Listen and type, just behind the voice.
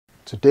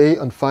Today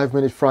on 5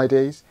 Minute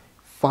Fridays,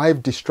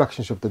 5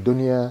 distractions of the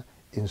dunya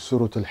in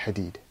Surah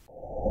Al-Hadid.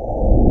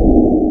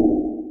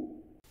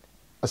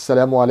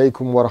 Assalamu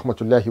alaikum wa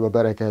rahmatullahi wa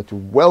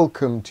barakatuh.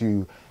 Welcome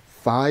to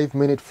 5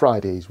 Minute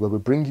Fridays, where we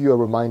bring you a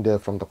reminder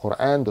from the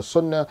Quran, the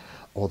Sunnah,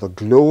 or the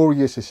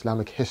glorious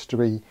Islamic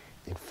history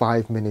in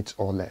 5 minutes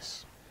or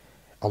less.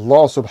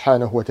 Allah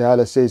subhanahu wa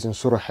ta'ala says in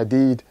Surah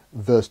Hadid,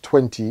 verse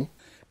 20,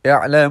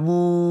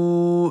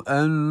 اعلموا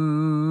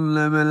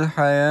أنما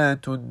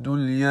الحياة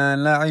الدنيا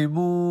لعب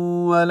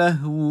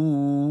ولهو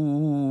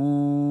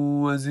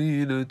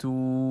وزينة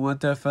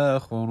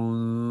وتفاخر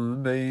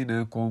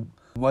بينكم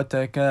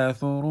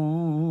وتكاثر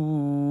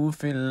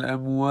في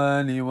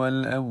الأموال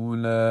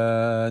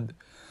والأولاد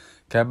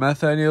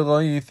كمثل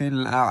غيث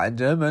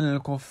أعجب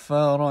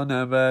الكفار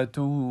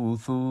نباته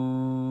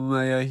ثم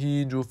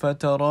يهيج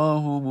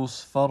فتراه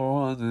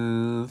مصفرا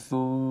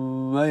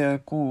ثم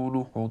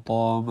يكون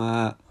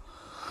حطاما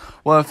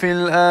وفي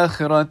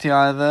الآخرة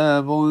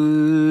عذاب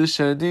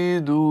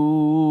شديد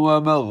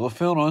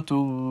ومغفرة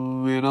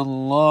من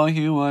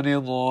الله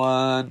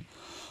ورضوان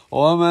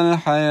وما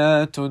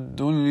الحياة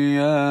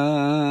الدنيا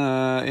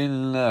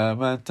إلا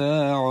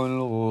متاع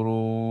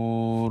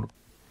الغرور.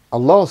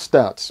 Allah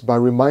starts by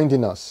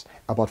reminding us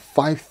about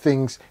 5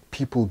 things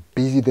people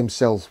busy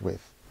themselves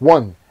with.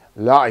 1.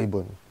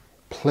 La'ibun,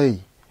 play.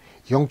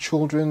 Young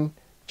children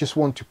just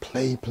want to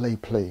play.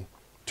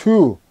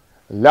 2.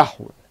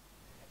 Lahun,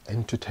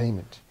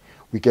 entertainment.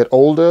 We get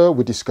older,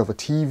 we discover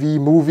TV,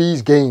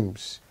 movies,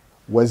 games.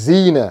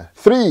 Wazina.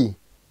 3.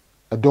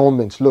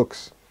 Adornments,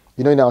 looks.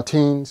 You know, in our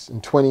teens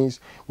and 20s,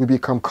 we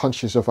become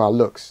conscious of our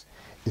looks.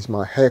 Is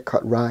my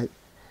haircut right?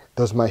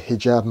 Does my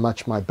hijab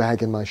match my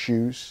bag and my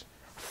shoes?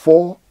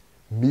 4.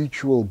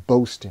 Mutual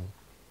boasting.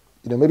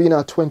 You know, maybe in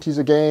our 20s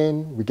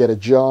again, we get a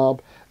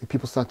job, and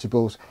people start to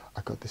boast,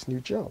 I got this new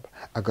job,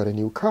 I got a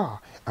new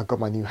car, I got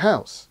my new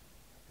house.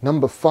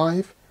 Number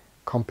 5,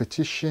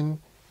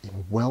 competition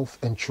in wealth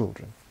and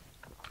children.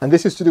 And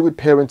this is to do with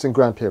parents and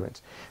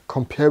grandparents,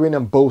 comparing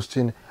and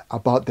boasting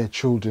about their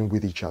children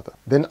with each other.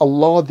 Then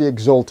Allah the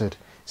Exalted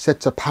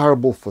sets a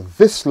parable for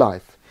this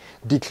life,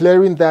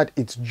 declaring that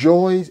its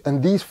joys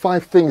and these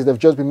 5 things that have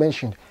just been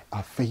mentioned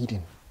are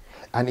fading,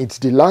 and its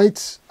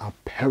delights are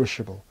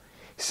perishable,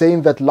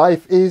 saying that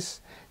life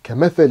is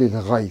كَمَثَلِ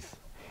الْغَيْثِ,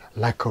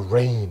 like a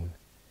rain.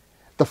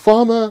 The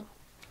farmer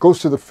goes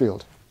to the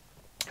field.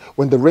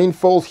 When the rain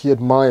falls, he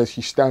admires,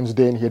 he stands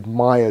there and he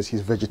admires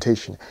his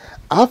vegetation.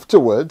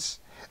 Afterwards,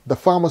 the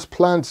farmer's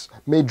plants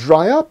may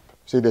dry up,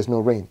 say there's no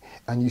rain,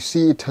 and you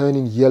see it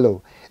turning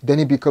yellow. Then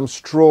it becomes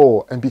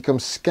straw and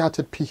becomes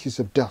scattered pieces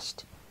of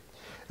dust.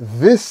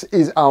 This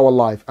is our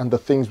life and the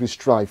things we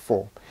strive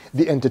for.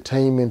 The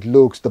entertainment,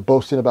 looks, the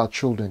boasting about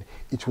children,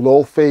 it will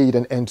all fade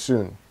and end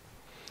soon.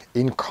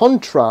 In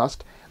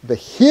contrast, the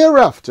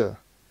hereafter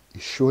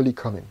is surely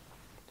coming.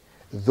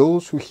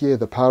 Those who hear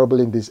the parable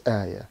in this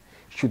ayah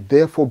should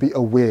therefore be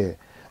aware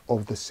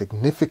of the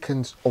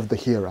significance of the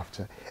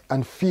hereafter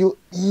and feel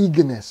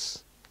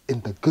eagerness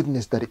in the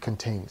goodness that it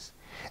contains.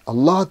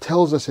 Allah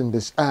tells us in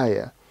this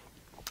ayah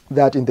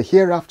that in the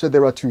hereafter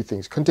there are 2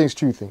 things, contains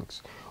 2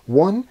 things.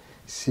 1,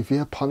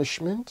 severe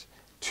punishment.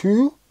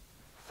 2,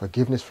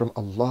 forgiveness from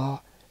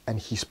Allah and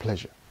His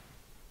pleasure.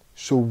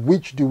 So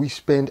which do we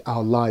spend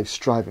our lives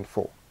striving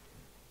for?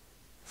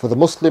 For the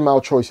Muslim, our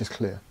choice is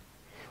clear.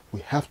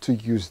 We have to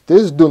use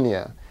this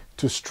dunya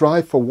to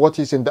strive for what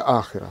is in the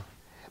akhirah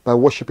by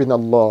worshipping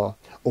Allah,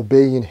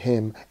 obeying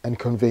Him and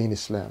conveying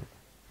Islam.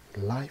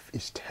 Life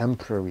is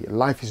temporary.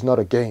 Life is not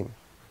a game.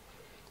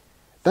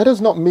 That does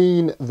not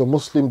mean the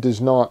Muslim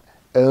does not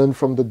earn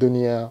from the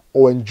dunya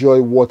or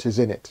enjoy what is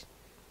in it.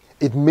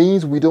 It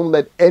means we don't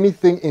let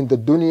anything in the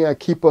dunya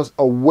keep us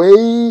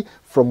away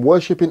from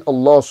worshipping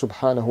Allah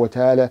subhanahu wa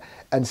ta'ala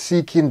and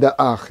seeking the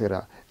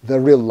akhirah, the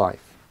real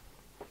life.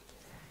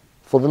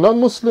 For the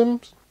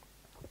non-Muslims,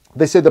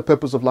 they say the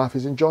purpose of life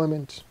is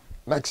enjoyment,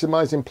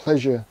 maximizing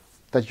pleasure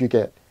that you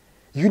get.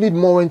 You need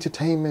more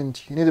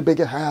entertainment, you need a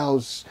bigger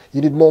house,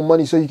 you need more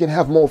money so you can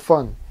have more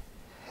fun.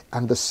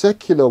 And the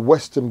secular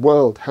Western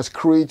world has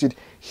created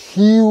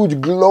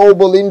huge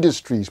global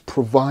industries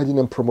providing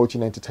and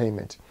promoting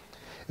entertainment.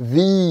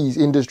 These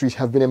industries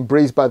have been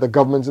embraced by the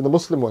governments in the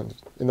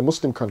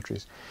Muslim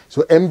countries.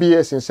 So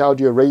MBS in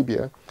Saudi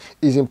Arabia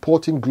is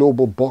importing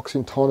global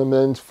boxing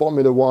tournaments,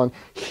 Formula 1,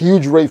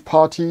 huge rave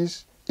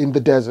parties in the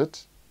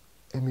desert,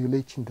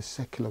 emulating the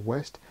secular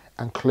West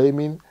and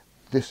claiming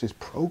this is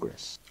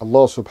progress.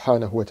 Allah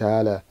subhanahu wa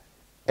ta'ala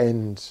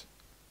ends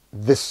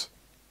this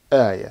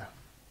ayah.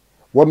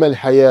 وَمَا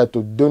الْحَيَاةُ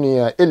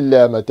الدُّنْيَا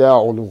إِلَّا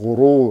مَتَاعُ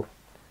الْغُرُورِ.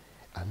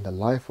 And the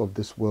life of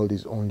this world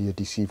is only a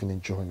deceiving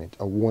enjoyment,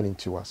 a warning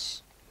to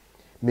us.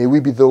 May we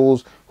be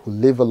those who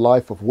live a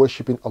life of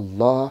worshipping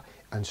Allah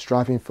and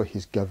striving for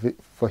His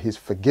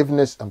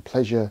forgiveness and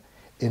pleasure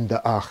in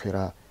the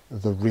akhirah,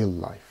 the real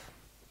life.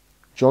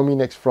 Join me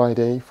next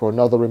Friday for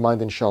another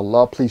reminder,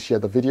 inshallah. Please share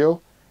the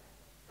video.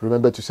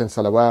 Remember to send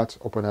salawat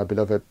upon our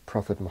beloved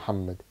Prophet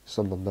Muhammad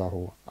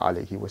sallallahu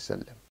alayhi wa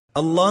sallam.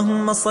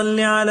 اللهم صل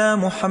على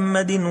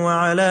محمد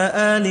وعلى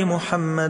آل محمد